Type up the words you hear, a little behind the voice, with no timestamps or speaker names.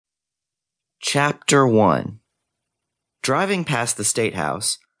Chapter 1. Driving past the State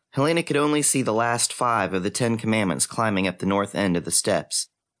House, Helena could only see the last 5 of the 10 Commandments climbing up the north end of the steps.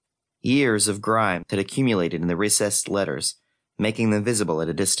 Years of grime had accumulated in the recessed letters, making them visible at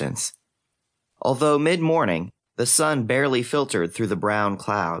a distance. Although mid-morning, the sun barely filtered through the brown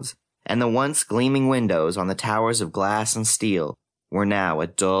clouds, and the once gleaming windows on the towers of glass and steel were now a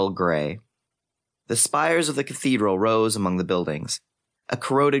dull gray. The spires of the cathedral rose among the buildings, a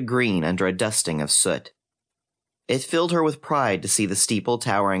corroded green under a dusting of soot. It filled her with pride to see the steeple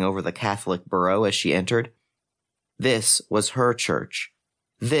towering over the Catholic borough as she entered. This was her church.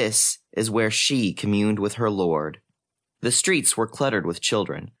 This is where she communed with her Lord. The streets were cluttered with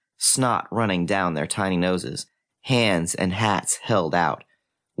children, snot running down their tiny noses, hands and hats held out,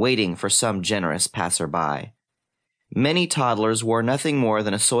 waiting for some generous passer-by. Many toddlers wore nothing more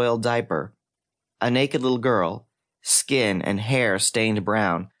than a soiled diaper. A naked little girl, skin and hair stained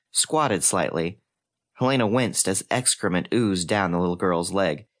brown, squatted slightly. Helena winced as excrement oozed down the little girl's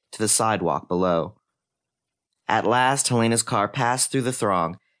leg to the sidewalk below. At last, Helena's car passed through the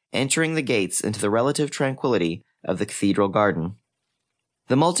throng, entering the gates into the relative tranquility of the cathedral garden.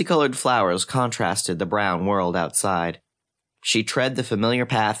 The multicolored flowers contrasted the brown world outside. She tread the familiar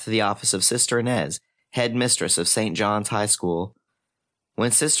path to the office of Sister Inez, head mistress of St. John's High School. When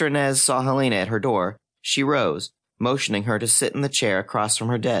Sister Inez saw Helena at her door, she rose, motioning her to sit in the chair across from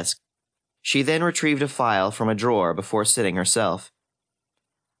her desk. She then retrieved a file from a drawer before sitting herself.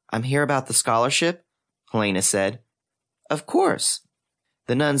 "I'm here about the scholarship," Helena said. "Of course."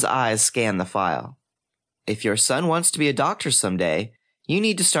 The nun's eyes scanned the file. "If your son wants to be a doctor someday, you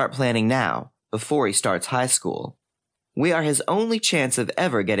need to start planning now, before he starts high school. We are his only chance of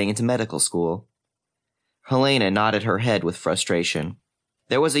ever getting into medical school." Helena nodded her head with frustration.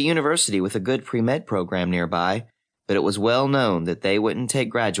 There was a university with a good pre-med program nearby, but it was well known that they wouldn't take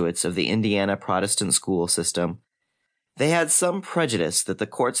graduates of the Indiana Protestant school system. They had some prejudice that the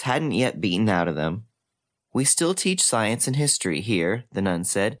courts hadn't yet beaten out of them. "We still teach science and history here," the nun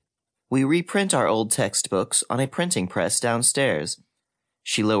said. "We reprint our old textbooks on a printing press downstairs."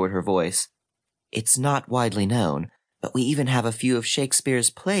 She lowered her voice. "It's not widely known, but we even have a few of Shakespeare's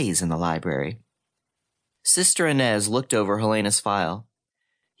plays in the library." Sister Inez looked over Helena's file.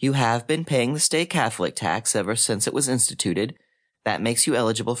 "You have been paying the state Catholic tax ever since it was instituted. That makes you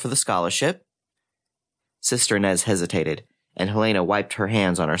eligible for the scholarship." Sister Inez hesitated, and Helena wiped her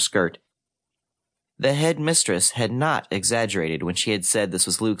hands on her skirt. The head mistress had not exaggerated when she had said this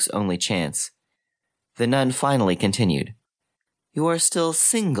was Luke's only chance. The nun finally continued. "You are still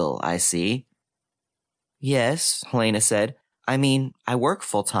single, I see." "Yes," Helena said. "I mean, I work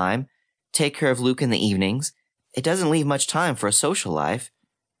full-time, take care of Luke in the evenings. It doesn't leave much time for a social life."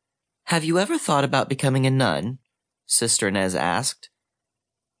 "Have you ever thought about becoming a nun?" Sister Inez asked.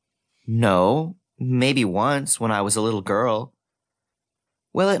 "No, maybe once when I was a little girl."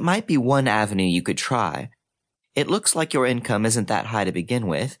 "Well, it might be one avenue you could try. It looks like your income isn't that high to begin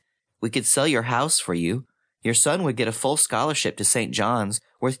with. We could sell your house for you. Your son would get a full scholarship to St. John's,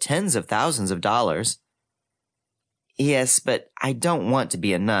 worth tens of thousands of dollars." "Yes, but I don't want to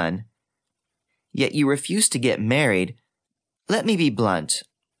be a nun." "Yet you refuse to get married. Let me be blunt.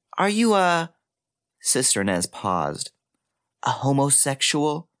 Are you Sister Inez paused. "A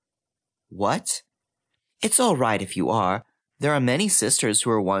homosexual?" "What?" "It's all right if you are. There are many sisters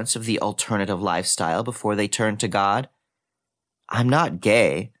who were once of the alternative lifestyle before they turned to God." "I'm not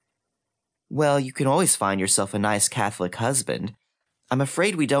gay." "Well, you can always find yourself a nice Catholic husband. I'm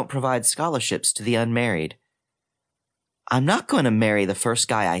afraid we don't provide scholarships to the unmarried." "I'm not going to marry the first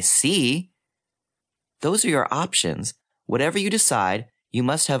guy I see." "Those are your options. Whatever you decide, you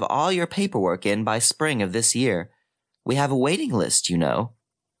must have all your paperwork in by spring of this year. We have a waiting list, you know."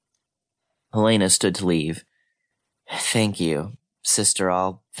 Helena stood to leave. "Thank you, sister,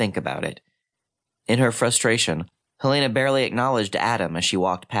 I'll think about it." In her frustration, Helena barely acknowledged Adam as she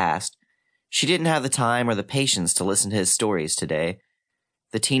walked past. She didn't have the time or the patience to listen to his stories today.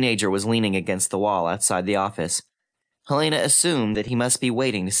 The teenager was leaning against the wall outside the office. Helena assumed that he must be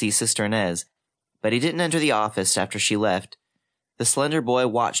waiting to see Sister Inez, but he didn't enter the office after she left. The slender boy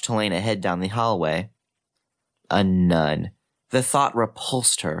watched Helena head down the hallway. A nun. The thought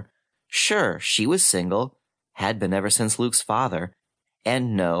repulsed her. Sure, she was single, had been ever since Luke's father,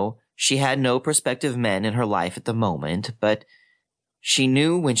 and no, she had no prospective men in her life at the moment, but she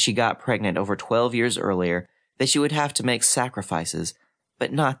knew when she got pregnant over 12 years earlier that she would have to make sacrifices,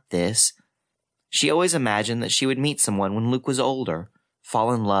 but not this. She always imagined that she would meet someone when Luke was older,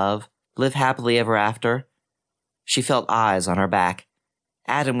 fall in love, live happily ever after. She felt eyes on her back.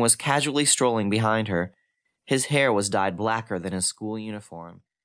 Adam was casually strolling behind her. His hair was dyed blacker than his school uniform.